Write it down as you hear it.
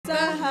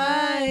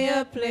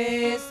higher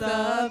place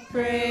of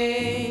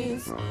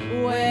praise.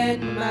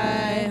 When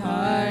my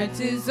heart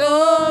is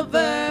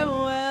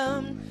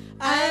overwhelmed,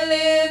 I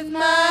lift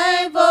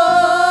my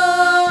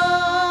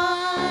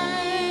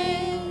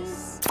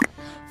voice.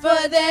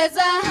 For there's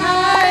a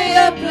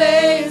higher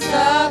place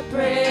of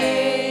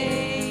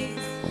praise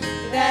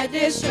that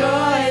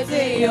destroys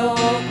the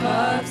yoke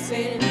of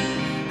sin.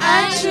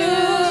 I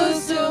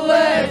choose to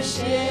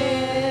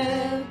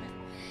worship,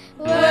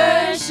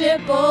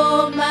 worship,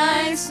 oh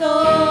my soul.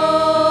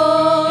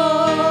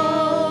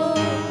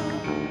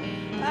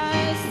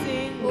 I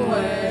sing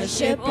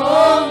worship,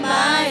 oh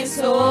my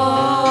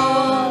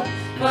soul,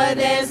 for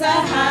there's a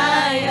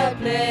higher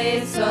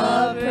place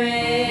of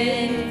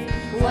praise.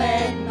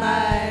 When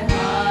my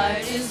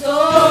heart is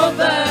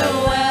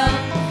overwhelmed,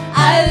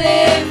 I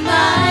lift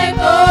my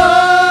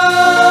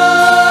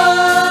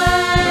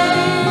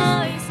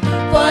voice,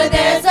 for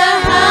there's a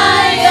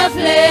higher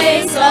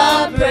place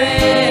of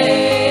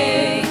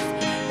praise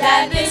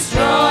that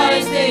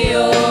destroys the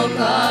yoke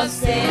of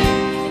sin.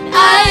 And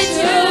I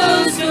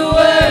choose to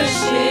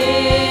worship,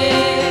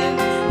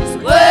 just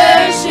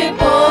worship,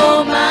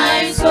 oh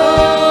my soul.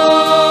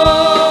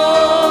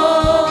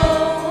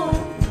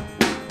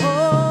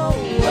 Oh,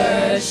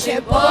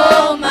 worship,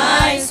 oh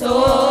my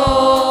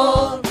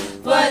soul,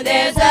 for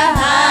there's a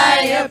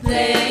higher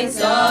place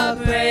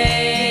of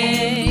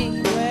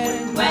praise.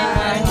 When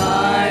my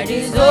heart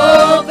is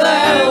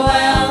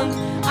overwhelmed,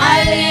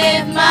 I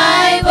lift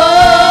my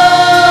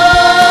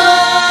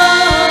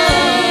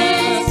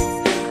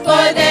voice,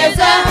 for there's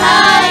a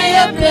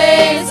higher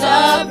place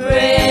of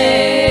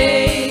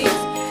praise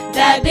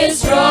that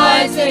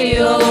destroys the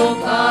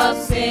yoke of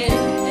sin.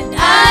 And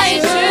I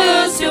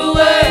choose to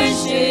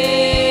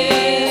worship,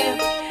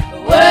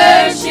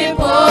 worship,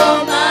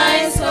 oh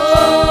my soul.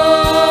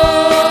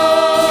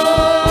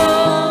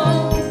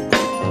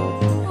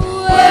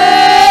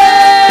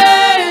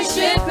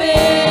 Worship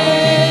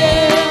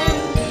Him,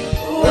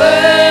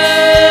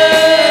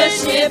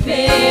 worship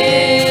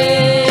Him.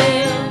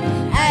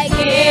 I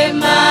give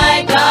my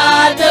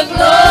God the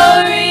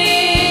glory,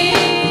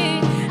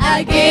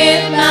 I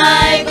give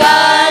my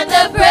God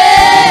the praise.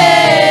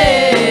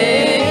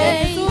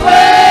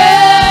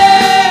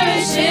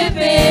 Worship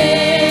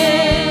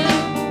Him,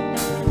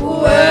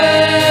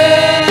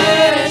 worship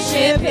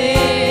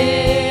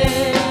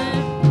Him.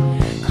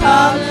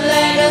 Come,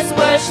 let us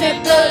worship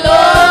the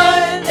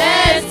Lord,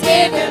 let's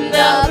give Him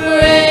the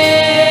praise.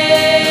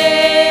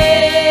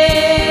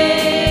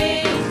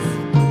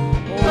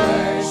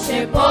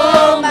 Worship,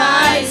 oh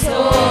my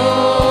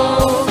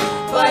soul,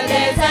 for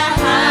there's a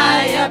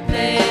higher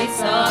place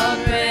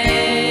of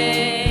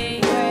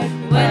praise.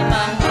 When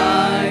my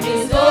heart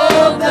is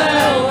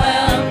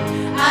overwhelmed,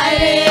 I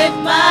lift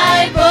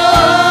my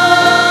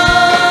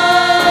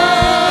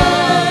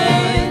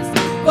voice,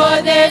 for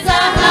there's a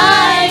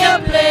higher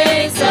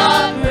place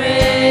of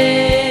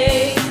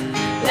praise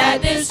that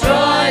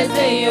destroys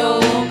the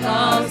yoke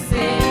of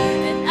sin.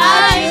 And I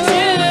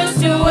choose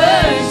to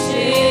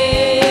worship,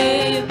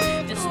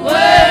 just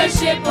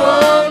worship,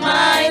 oh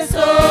my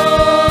soul.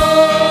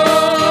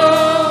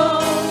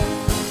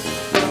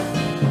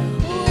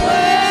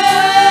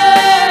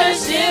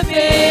 Worship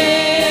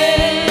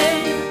Him,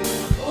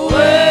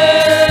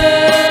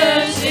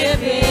 worship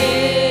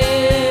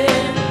Him.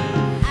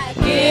 I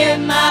give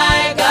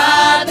my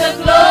God the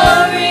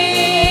glory,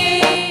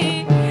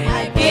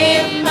 I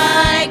give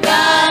my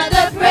God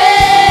the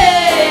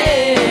praise.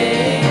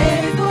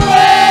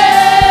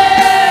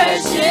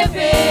 Worship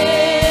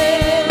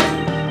Him,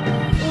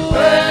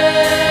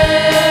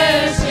 worship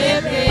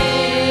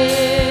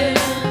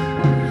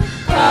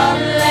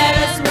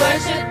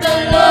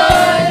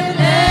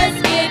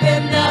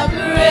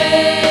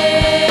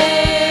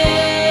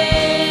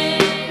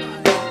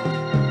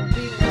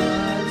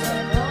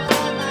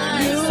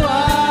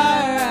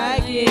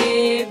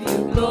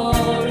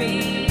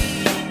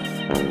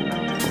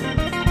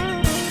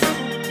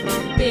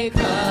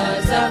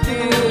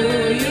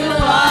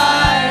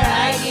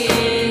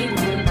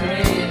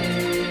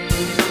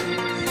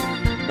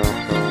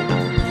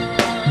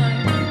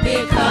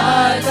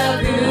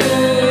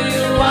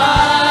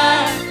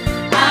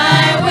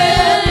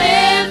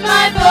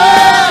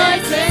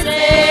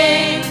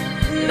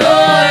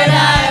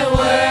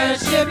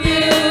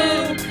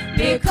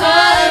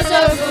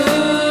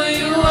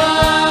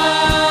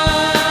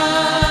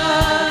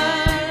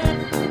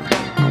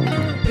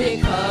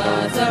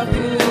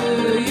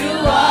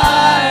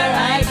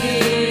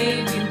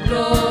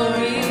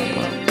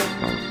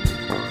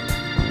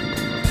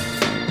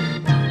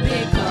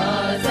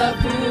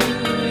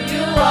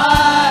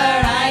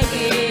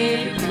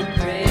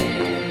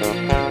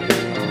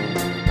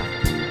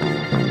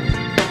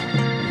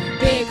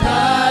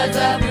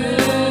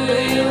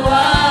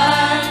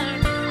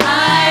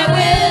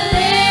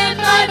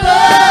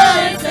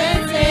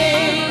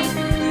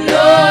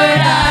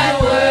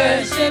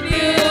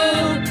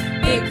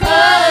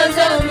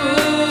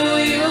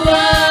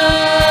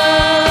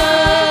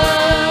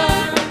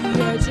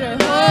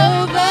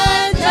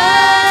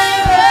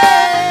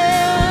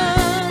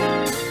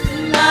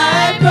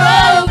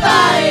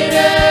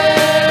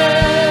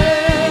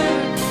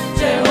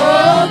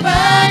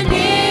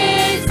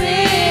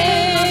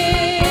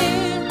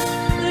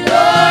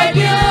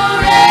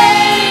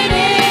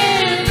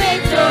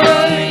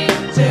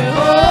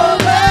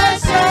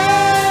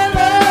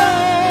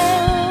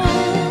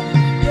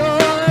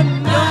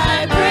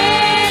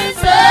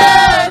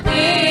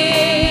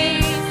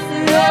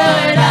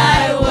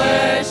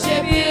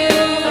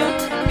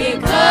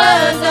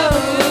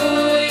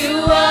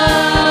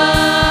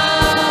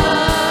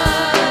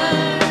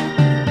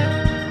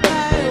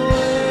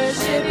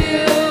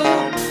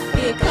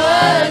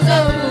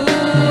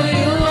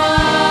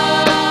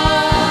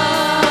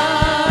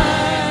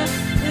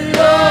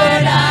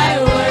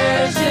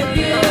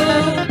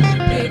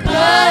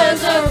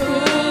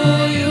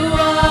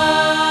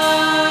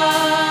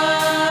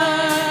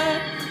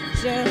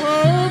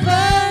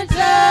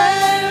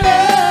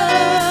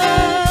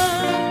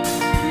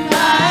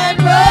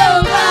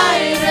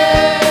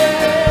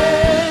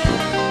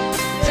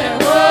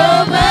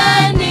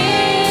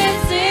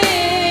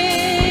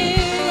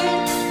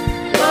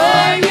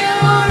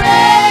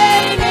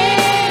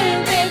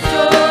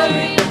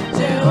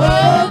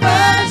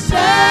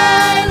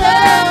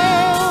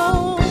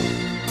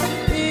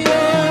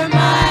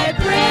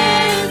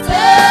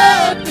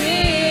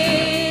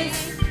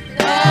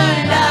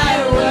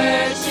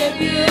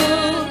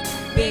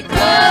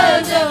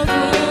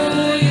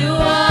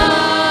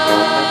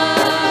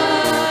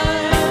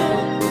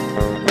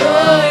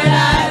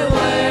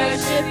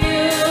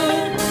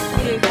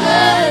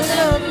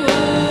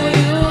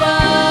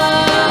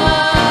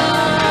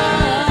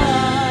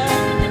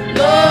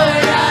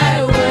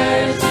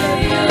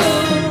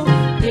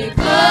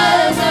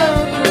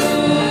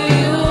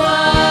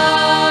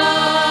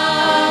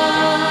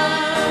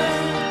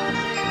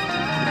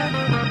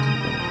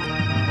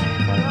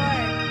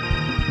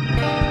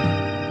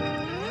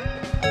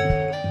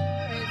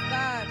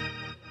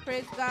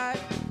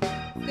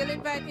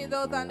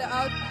those on the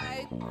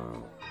outside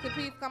to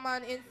please come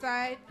on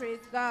inside. Praise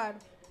God.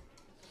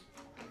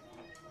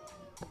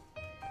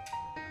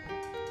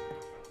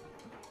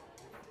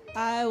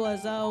 I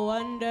was a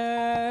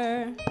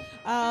wonder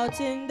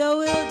out in the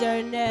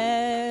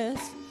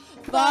wilderness,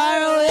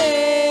 far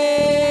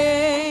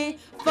away,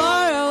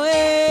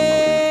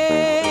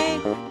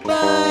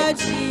 but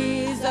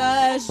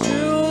Jesus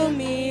drew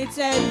me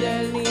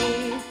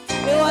tenderly.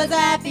 It was a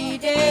happy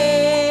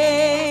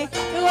day,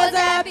 it was a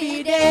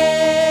happy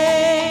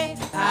day.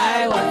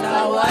 I was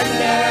a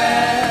wonder